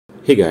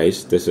Hey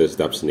guys, this is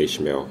Dabson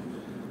Ishmael.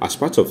 As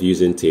part of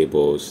using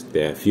tables,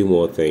 there are a few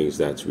more things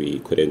that we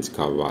couldn't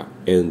cover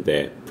in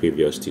the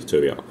previous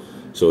tutorial.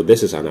 So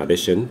this is an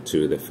addition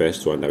to the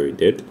first one that we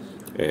did,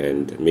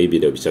 and maybe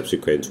there'll be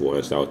subsequent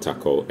ones that I'll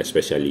tackle,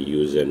 especially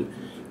using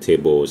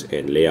tables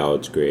and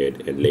layout,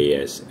 grid and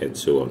layers and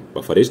so on.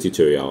 But for this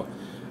tutorial,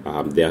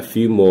 there are a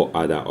few more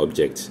other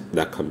objects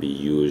that can be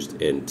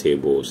used in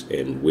tables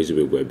in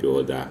WYSIWYG Web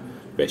Builder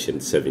version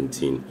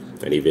 17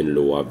 and even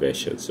lower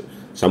versions.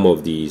 Some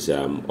of these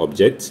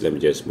objects, let me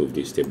just move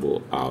this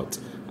table out,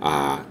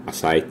 are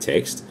aside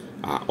text,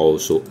 are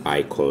also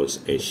icons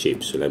and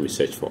shapes. So let me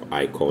search for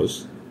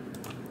icons.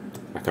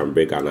 I can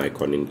bring an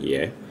icon in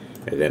here,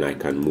 and then I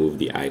can move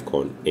the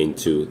icon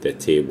into the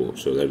table.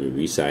 So let me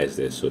resize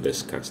this so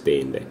this can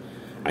stay in there.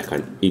 I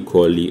can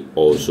equally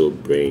also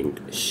bring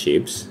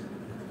shapes.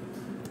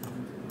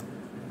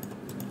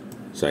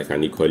 So I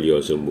can equally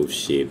also move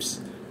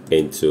shapes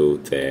into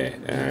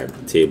the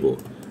table,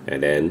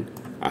 and then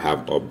I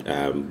have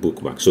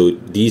bookmark. So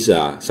these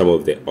are some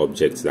of the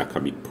objects that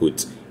can be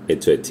put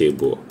into a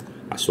table,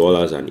 as well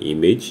as an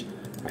image.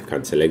 I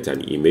can select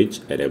an image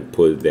and then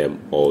put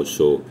them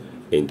also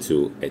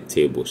into a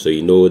table. So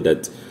you know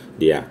that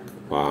there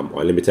are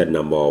unlimited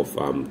number of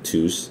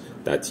tools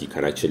that you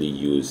can actually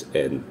use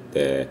in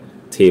the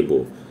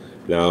table.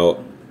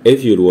 Now,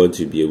 if you'd want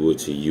to be able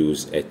to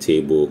use a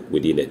table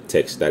within a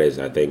text, that is,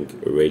 I think,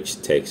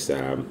 rich text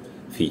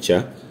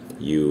feature,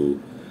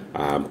 you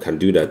can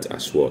do that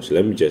as well. So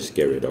let me just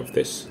get rid of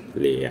this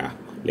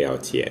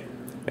layout here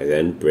and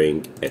then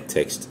bring a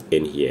text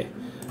in here.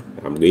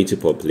 I'm going to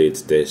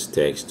populate this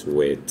text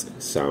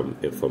with some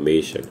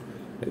information,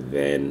 and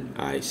then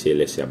I say,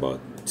 let's say, about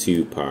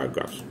 2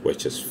 paragraphs,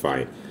 which is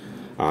fine.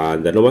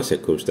 And the normal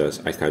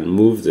circumstance, I can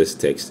move this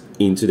text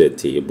into the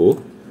table,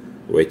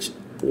 which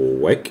will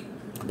work,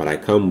 but I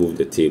can't move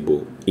the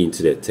table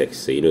into the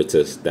text. So you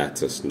notice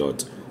that is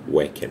not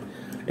working.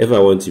 If I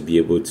want to be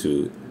able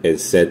to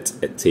insert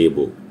a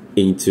table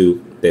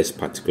into this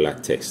particular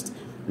text,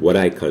 what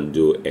I can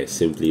do is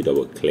simply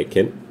double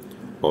clicking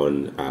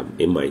on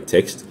in my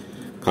text,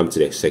 come to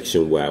the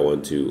section where I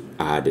want to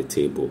add a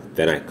table,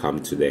 then I come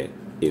to the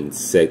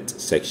insert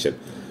section.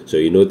 So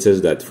you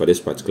notice that for this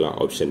particular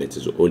option, it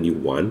is only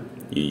one.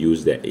 You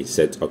use the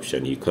insert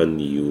option, you can't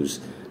use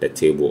the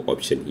table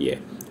option here.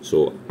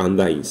 So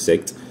under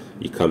insert,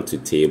 you come to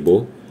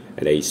table,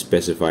 and then you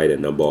specify the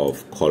number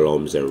of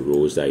columns and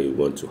rows that you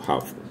want to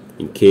have.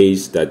 In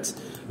case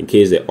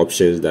the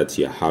options that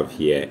you have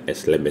here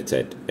is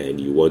limited and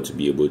you want to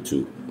be able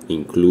to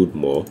include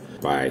more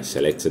by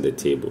selecting the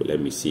table. Let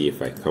me see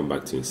if I come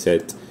back to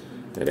insert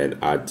and then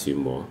add 2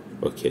 more.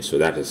 Okay, so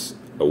that is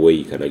a way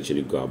you can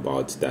actually go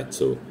about that.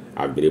 So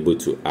I've been able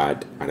to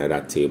add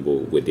another table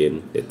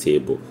within the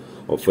table.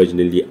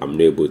 Unfortunately, I'm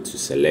not able to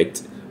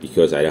select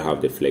because I don't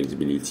have the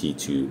flexibility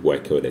to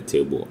work with the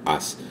table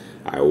as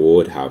I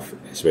would have,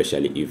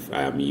 especially if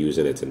I am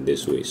using it in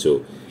this way.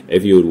 So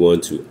if you would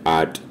want to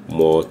add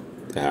more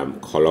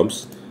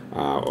columns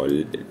or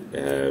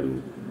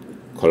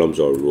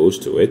rows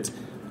to it,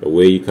 the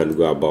way you can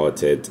go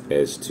about it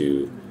is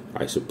to,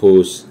 I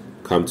suppose,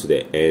 come to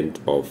the end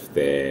of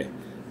the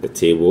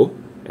table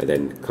and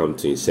then come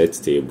to insert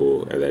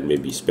table and then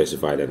maybe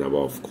specify the number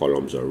of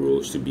columns or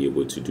rows to be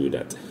able to do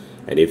that.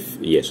 And if,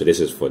 so this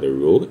is for the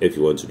row. If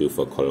you want to do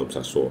for columns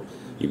as well,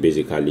 you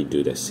basically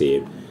do the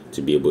same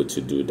to be able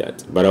to do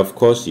that. But of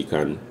course, you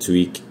can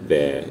tweak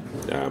the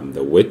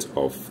width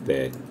of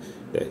the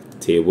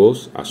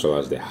tables as well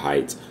as the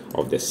height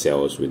of the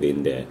cells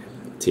within the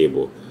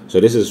table. So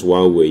this is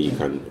one way you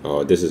can,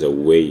 or this is a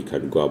way you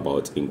can go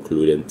about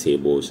including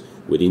tables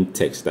within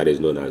text, that is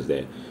known as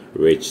the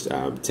rich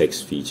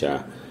text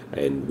feature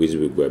in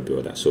WYSIWYG Web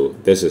Builder. So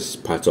this is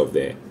part of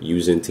the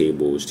using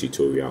tables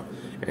tutorial,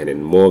 and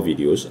in more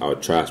videos I'll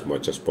try as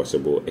much as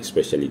possible,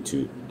 especially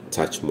to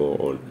touch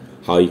more on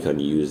how you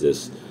can use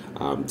this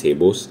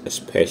tables,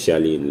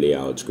 especially in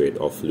layout, grid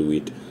or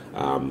fluid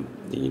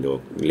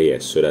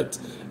layers, so that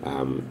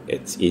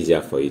it's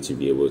easier for you to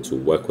be able to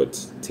work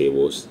with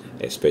tables,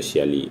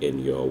 especially in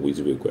your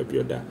WYSIWYG Web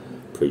Builder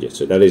project.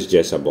 So that is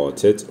just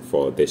about it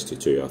for this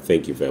tutorial.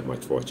 Thank you very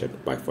much for watching.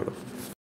 Bye for now.